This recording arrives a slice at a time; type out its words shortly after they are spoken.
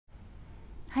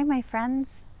Hi, my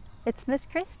friends. It's Miss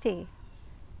Kristy.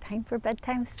 Time for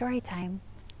bedtime story time.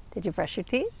 Did you brush your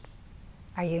teeth?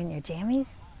 Are you in your jammies?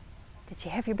 Did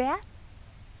you have your bath?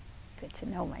 Good to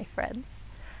know, my friends.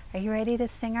 Are you ready to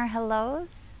sing our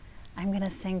hellos? I'm going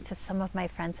to sing to some of my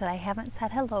friends that I haven't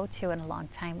said hello to in a long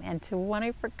time, and to one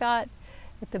I forgot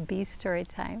at the B story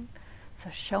time. So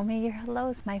show me your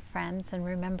hellos, my friends, and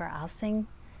remember, I'll sing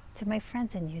to my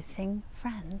friends and you sing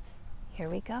friends. Here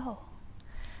we go.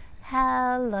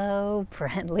 Hello,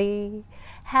 Brentley.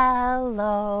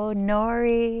 Hello,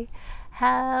 Nori.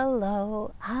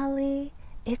 Hello, Ollie.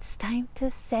 It's time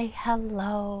to say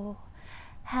hello.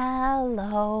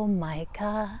 Hello,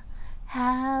 Micah.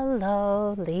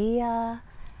 Hello, Leah.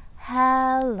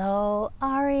 Hello,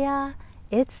 Aria.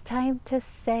 It's time to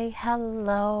say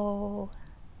hello.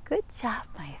 Good job,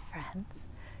 my friends.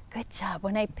 Good job.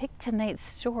 When I picked tonight's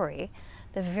story,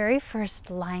 the very first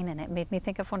line in it made me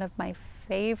think of one of my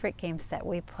favorite games that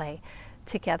we play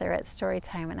together at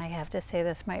Storytime, and I have to say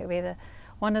this might be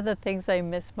one of the things I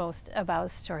miss most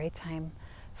about Storytime.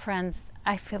 Friends,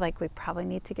 I feel like we probably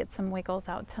need to get some wiggles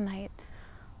out tonight.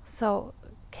 So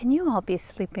can you all be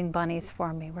sleeping bunnies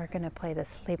for me? We're going to play the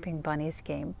sleeping bunnies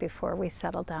game before we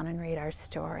settle down and read our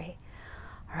story.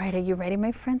 All right, are you ready,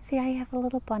 my friends? See, I have a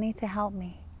little bunny to help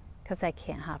me because I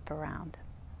can't hop around.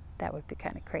 That would be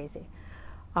kind of crazy.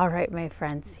 All right, my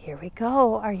friends, here we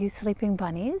go. Are you sleeping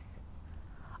bunnies?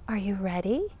 Are you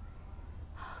ready?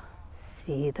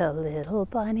 See the little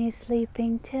bunny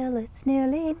sleeping till it's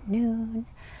nearly noon.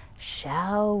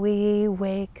 Shall we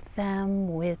wake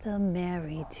them with a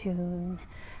merry tune?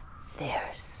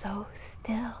 They're so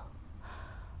still.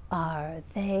 Are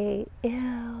they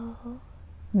ill?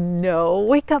 No,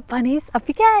 wake up, bunnies, up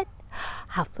you get.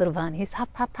 Hop, little bunnies, hop,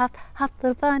 hop, hop, hop,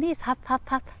 little bunnies, hop, hop,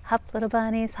 hop, hop, little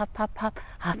bunnies, hop, hop, hop,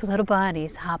 hop, little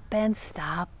bunnies, hop and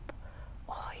stop.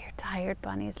 Oh, you're tired,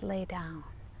 bunnies, lay down.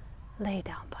 Lay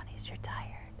down, bunnies, you're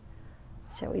tired.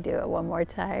 Shall we do it one more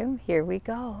time? Here we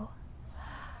go.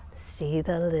 See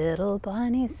the little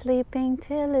bunny sleeping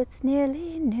till it's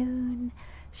nearly noon.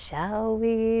 Shall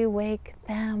we wake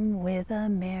them with a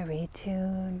merry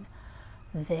tune?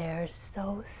 They're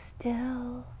so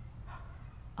still.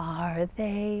 Are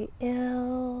they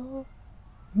ill?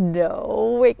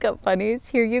 No, wake up, bunnies,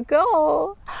 here you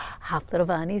go. Hop, little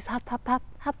bunnies, hop, hop, hop,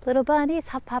 hop, little bunnies,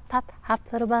 hop, hop, hop, hop,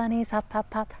 little bunnies, hop,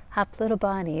 hop, hop, hop, little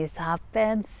bunnies, hop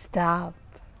and stop.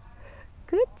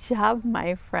 Good job,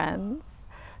 my friends.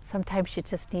 Sometimes you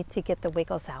just need to get the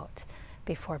wiggles out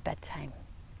before bedtime.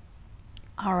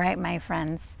 All right, my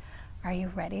friends, are you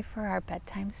ready for our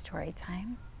bedtime story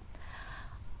time?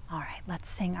 All right, let's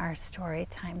sing our story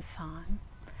time song.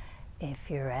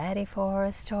 If you're ready for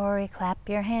a story, clap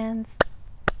your hands.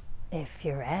 If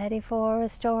you're ready for a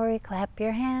story, clap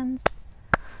your hands.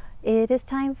 It is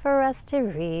time for us to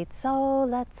read, so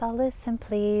let's all listen,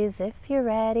 please. If you're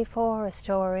ready for a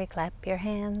story, clap your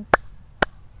hands.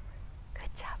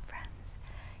 Good job, friends.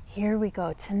 Here we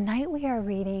go. Tonight we are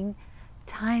reading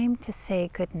Time to Say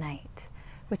Goodnight,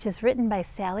 which is written by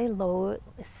Sally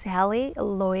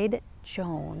Lloyd-Jones.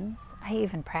 I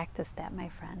even practiced that, my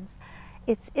friends.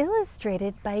 It's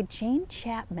illustrated by Jane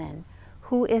Chapman,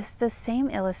 who is the same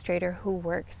illustrator who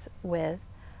works with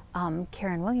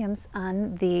Karen Williams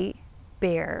on the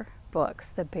Bear books,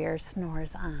 The Bear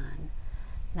Snores On.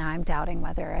 Now I'm doubting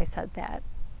whether I said that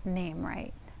name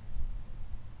right.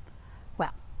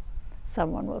 Well,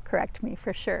 someone will correct me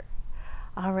for sure.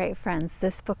 All right, friends,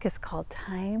 this book is called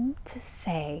Time to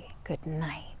Say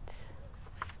Goodnight.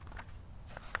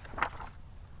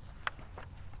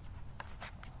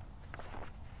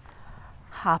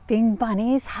 Hopping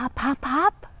bunnies, hop, hop,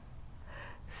 hop.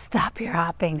 Stop your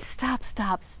hopping, stop,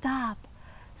 stop, stop.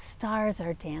 Stars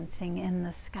are dancing in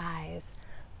the skies.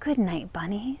 Good night,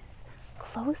 bunnies.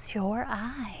 Close your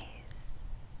eyes.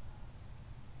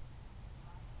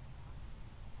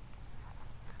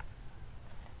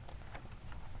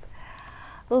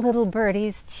 Little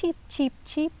birdies, cheep, cheep,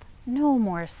 cheep. No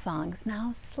more songs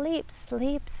now. Sleep,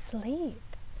 sleep, sleep.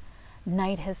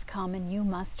 Night has come and you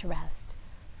must rest.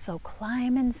 So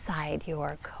climb inside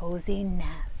your cozy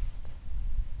nest.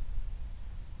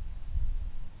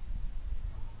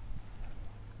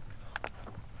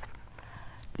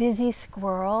 Busy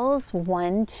squirrels,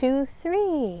 1, 2,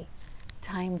 3.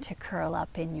 Time to curl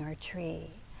up in your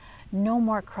tree. No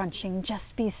more crunching,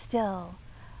 just be still.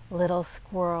 Little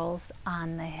squirrels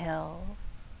on the hill.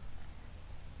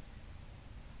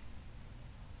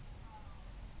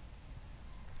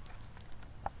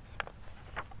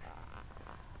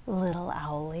 Little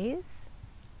owlies,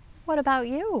 what about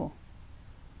you?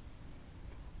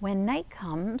 When night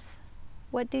comes,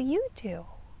 what do you do?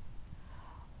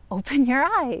 Open your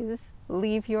eyes,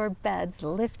 leave your beds,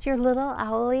 lift your little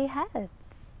owly heads.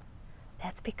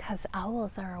 That's because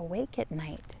owls are awake at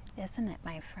night, isn't it,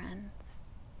 my friends?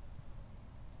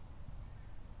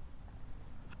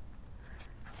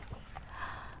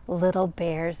 Little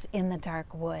bears in the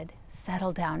dark wood,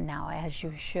 settle down now as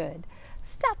you should.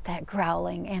 Stop that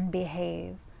growling and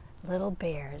behave, little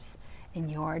bears in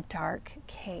your dark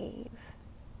cave.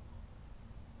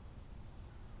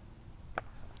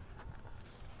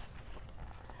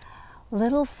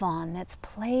 Little fawn that's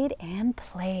played and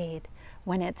played,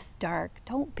 when it's dark,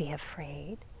 don't be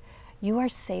afraid. You are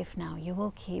safe now, you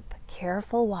will keep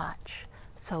careful watch,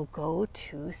 so go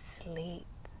to sleep.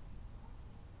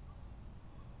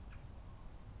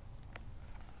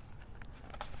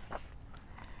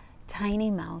 Tiny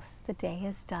mouse, the day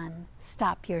is done.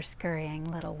 Stop your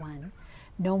scurrying, little one.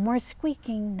 No more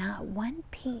squeaking, not one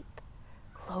peep.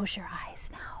 Close your eyes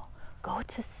now, go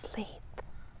to sleep.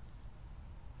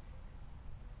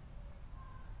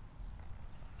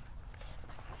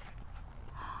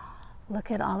 Look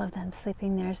at all of them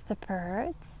sleeping. There's the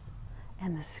birds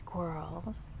and the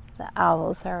squirrels. The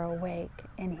owls are awake,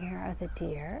 and here are the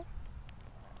deer.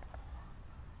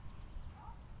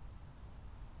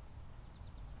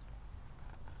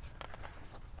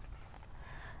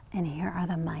 And here are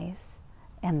the mice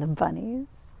and the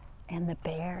bunnies and the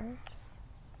bears.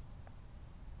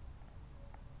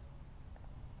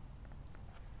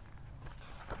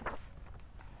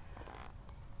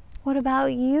 What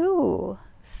about you,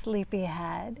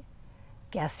 sleepyhead?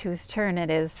 Guess whose turn it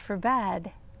is for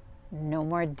bed? No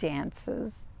more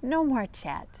dances, no more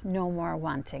chat, no more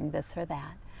wanting this or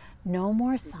that. No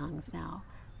more songs now,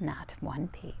 not one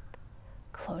peep.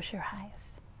 Close your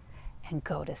eyes and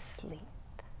go to sleep.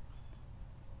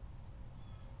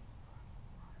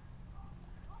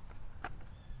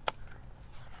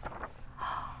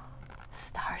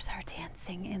 Stars are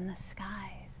dancing in the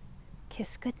skies.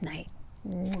 Kiss goodnight.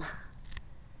 Mwah.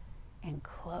 And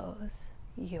close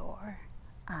your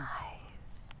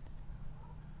eyes.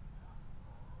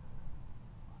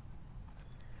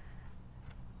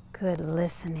 Good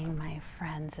listening, my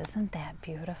friends. Isn't that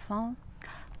beautiful?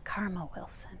 Karma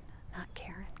Wilson, not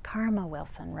Karen. Karma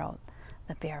Wilson wrote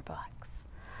the Bear books.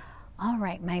 All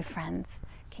right, my friends,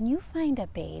 can you find a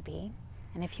baby?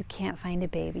 And if you can't find a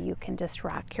baby, you can just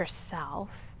rock yourself.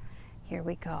 Here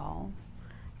we go.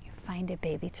 You find a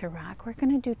baby to rock. We're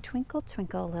going to do Twinkle,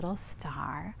 Twinkle, Little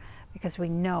Star because we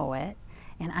know it.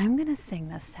 And I'm going to sing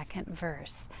the second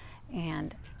verse.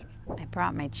 And I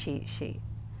brought my cheat sheet.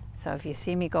 So if you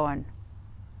see me going,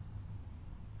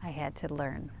 I had to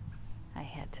learn. I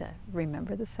had to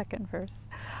remember the second verse.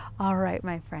 All right,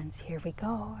 my friends, here we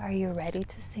go. Are you ready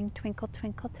to sing Twinkle,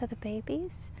 Twinkle to the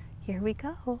babies? Here we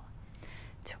go.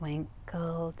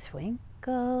 Twinkle,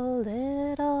 twinkle,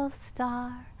 little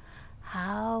star,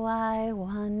 how I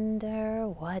wonder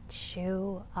what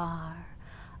you are.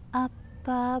 Up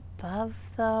above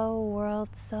the world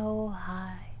so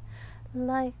high,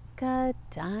 like a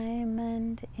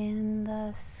diamond in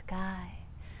the sky.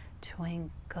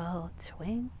 Twinkle,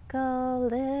 twinkle,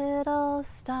 little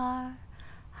star,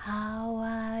 how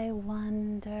I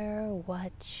wonder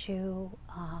what you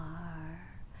are.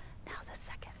 Now the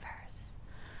second verse.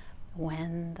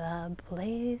 When the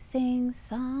blazing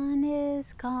sun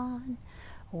is gone,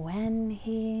 when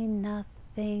he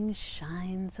nothing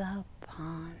shines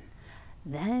upon,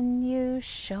 then you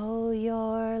show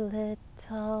your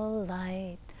little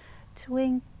light.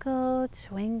 Twinkle,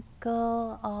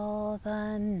 twinkle all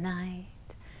the night.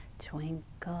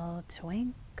 Twinkle,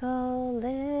 twinkle,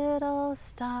 little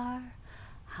star,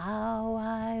 how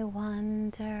I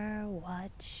wonder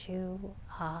what you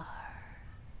are.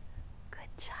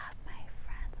 Good job, my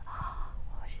friends.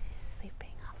 Oh, she's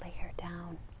sleeping. I'll lay her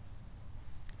down.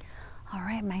 All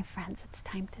right, my friends, it's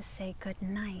time to say good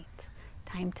night.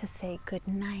 Time to say good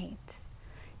night.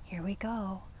 Here we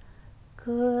go.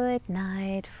 Good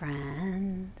night,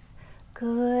 friends.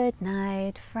 Good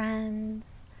night, friends.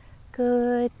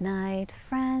 Good night,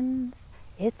 friends.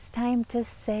 It's time to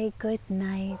say good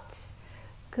night.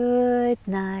 Good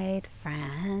night,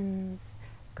 friends.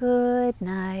 Good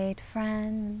night,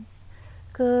 friends.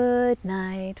 Good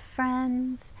night,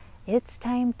 friends. It's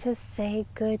time to say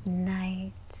good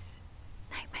night.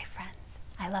 Night, my friends.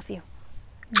 I love you.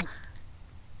 Mwah.